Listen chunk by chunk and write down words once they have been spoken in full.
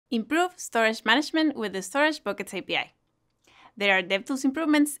Improve storage management with the Storage Buckets API. There are DevTools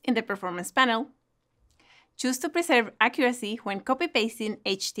improvements in the Performance panel. Choose to preserve accuracy when copy-pasting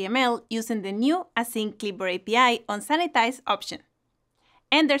HTML using the new Async Clipboard API unsanitized option.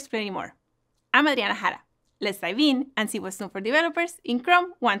 And there's plenty more. I'm Adriana Jara. Let's dive in and see what's new for developers in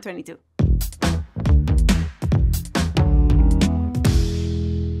Chrome 122.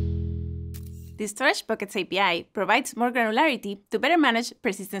 The Storage Buckets API provides more granularity to better manage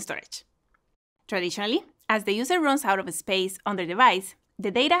persistent storage. Traditionally, as the user runs out of space on their device, the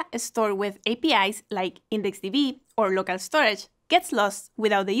data stored with APIs like IndexedDB or local storage gets lost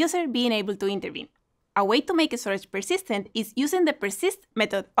without the user being able to intervene. A way to make storage persistent is using the persist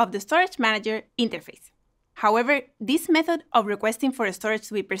method of the Storage Manager interface. However, this method of requesting for storage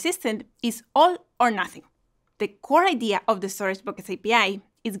to be persistent is all or nothing. The core idea of the Storage Buckets API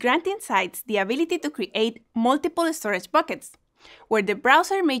is granting sites the ability to create multiple storage buckets, where the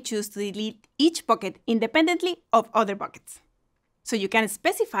browser may choose to delete each bucket independently of other buckets. So you can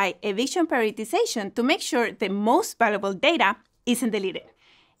specify eviction prioritization to make sure the most valuable data isn't deleted.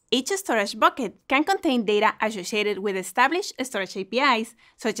 Each storage bucket can contain data associated with established storage APIs,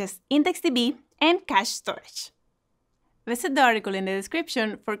 such as IndexedDB and cache storage. Visit the article in the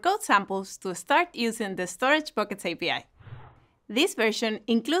description for code samples to start using the Storage Buckets API. This version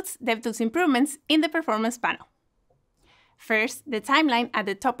includes DevTools improvements in the Performance panel. First, the timeline at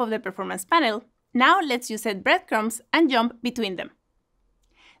the top of the Performance panel now lets you set breadcrumbs and jump between them.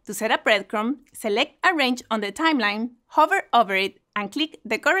 To set a breadcrumb, select a range on the timeline, hover over it, and click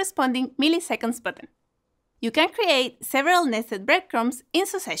the corresponding milliseconds button. You can create several nested breadcrumbs in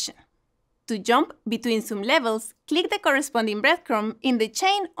succession. To jump between some levels, click the corresponding breadcrumb in the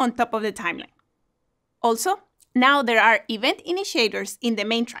chain on top of the timeline. Also, now there are event initiators in the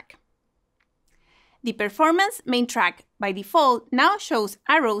main track. The Performance main track, by default, now shows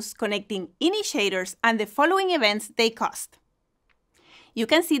arrows connecting initiators and the following events they caused. You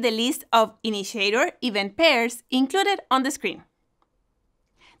can see the list of initiator event pairs included on the screen.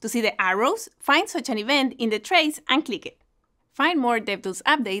 To see the arrows, find such an event in the trace and click it. Find more DevTools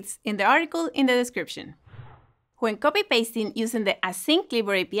updates in the article in the description. When copy-pasting using the Async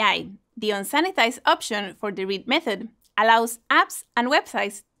Clipboard API, the unsanitized option for the read method allows apps and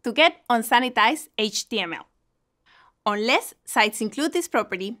websites to get unsanitized HTML. Unless sites include this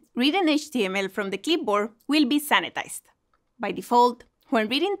property, reading HTML from the clipboard will be sanitized. By default, when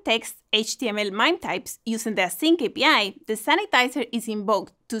reading text HTML MIME types using the Async API, the sanitizer is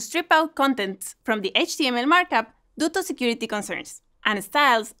invoked to strip out contents from the HTML markup due to security concerns, and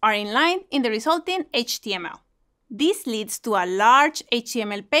styles are inlined in the resulting HTML. This leads to a large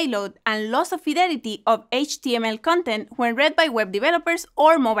HTML payload and loss of fidelity of HTML content when read by web developers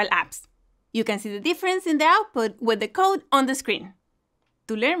or mobile apps. You can see the difference in the output with the code on the screen.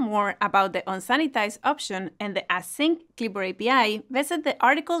 To learn more about the unsanitized option and the Async Clipboard API, visit the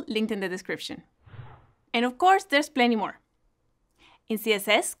article linked in the description. And of course, there's plenty more. In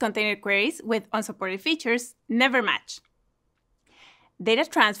CSS, container queries with unsupported features never match. Data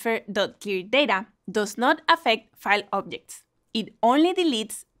transfer.clearData does not affect file objects. It only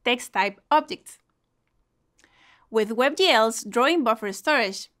deletes text type objects. With WebGL's drawing buffer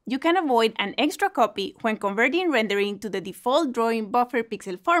storage, you can avoid an extra copy when converting rendering to the default drawing buffer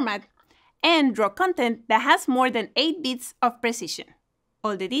pixel format and draw content that has more than 8 bits of precision.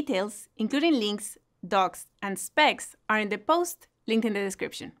 All the details, including links, docs, and specs, are in the post linked in the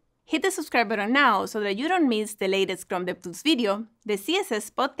description. Hit the subscribe button now so that you don't miss the latest Chrome DevTools video, the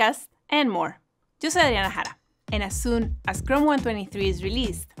CSS podcast, and more. Yo soy Adriana Jara, and as soon as Chrome 123 is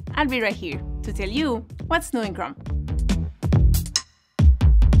released, I'll be right here to tell you what's new in Chrome.